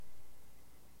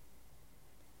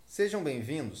Sejam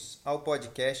bem-vindos ao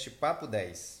podcast Papo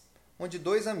 10, onde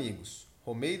dois amigos,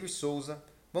 Romeiro e Souza,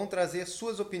 vão trazer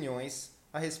suas opiniões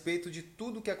a respeito de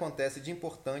tudo o que acontece de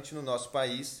importante no nosso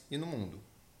país e no mundo.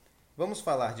 Vamos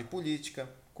falar de política,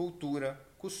 cultura,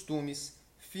 costumes,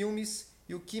 filmes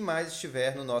e o que mais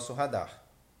estiver no nosso radar.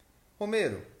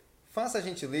 Romeiro, faça a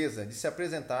gentileza de se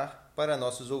apresentar para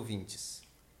nossos ouvintes.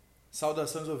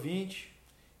 Saudações, ouvintes!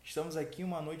 Estamos aqui em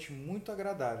uma noite muito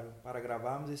agradável para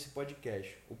gravarmos esse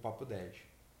podcast, o Papo 10.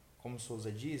 Como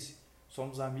Souza disse,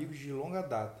 somos amigos de longa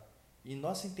data e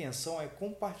nossa intenção é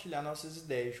compartilhar nossas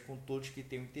ideias com todos que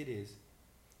tenham interesse.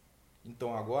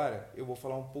 Então agora eu vou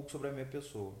falar um pouco sobre a minha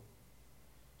pessoa.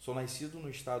 Sou nascido no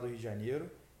estado do Rio de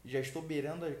Janeiro e já estou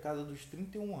beirando a casa dos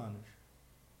 31 anos.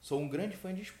 Sou um grande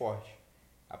fã de esporte,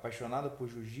 apaixonado por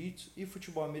jiu-jitsu e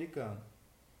futebol americano.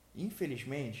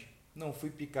 Infelizmente, não fui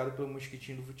picado pelo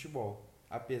mosquitinho do futebol,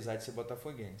 apesar de ser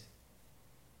botafoguense.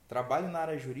 Trabalho na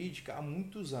área jurídica há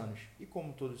muitos anos e,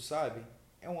 como todos sabem,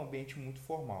 é um ambiente muito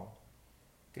formal.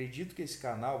 Acredito que esse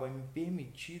canal vai me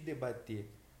permitir debater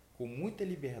com muita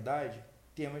liberdade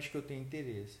temas que eu tenho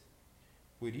interesse.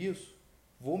 Por isso,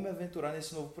 vou me aventurar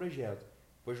nesse novo projeto,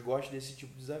 pois gosto desse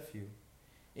tipo de desafio.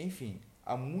 Enfim,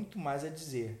 há muito mais a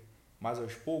dizer, mas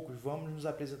aos poucos vamos nos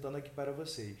apresentando aqui para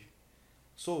vocês.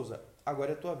 Souza,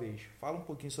 agora é a tua vez. Fala um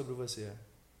pouquinho sobre você.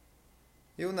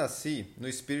 Eu nasci no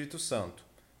Espírito Santo.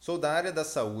 Sou da área da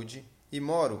saúde e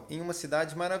moro em uma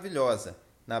cidade maravilhosa,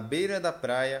 na beira da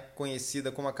praia,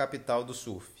 conhecida como a capital do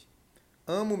surf.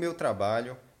 Amo o meu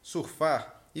trabalho,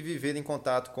 surfar e viver em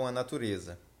contato com a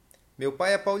natureza. Meu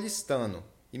pai é paulistano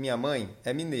e minha mãe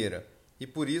é mineira, e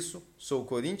por isso sou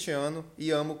corintiano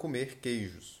e amo comer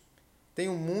queijos.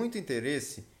 Tenho muito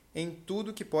interesse em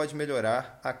tudo que pode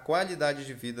melhorar a qualidade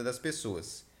de vida das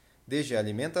pessoas, desde a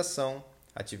alimentação,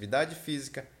 atividade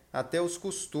física, até os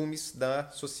costumes da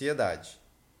sociedade.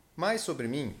 Mais sobre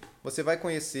mim você vai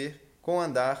conhecer com o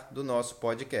andar do nosso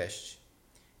podcast.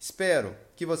 Espero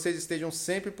que vocês estejam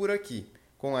sempre por aqui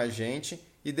com a gente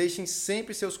e deixem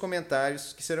sempre seus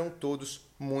comentários, que serão todos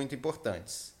muito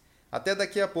importantes. Até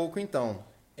daqui a pouco, então.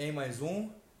 Em mais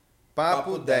um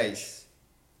Papo 10.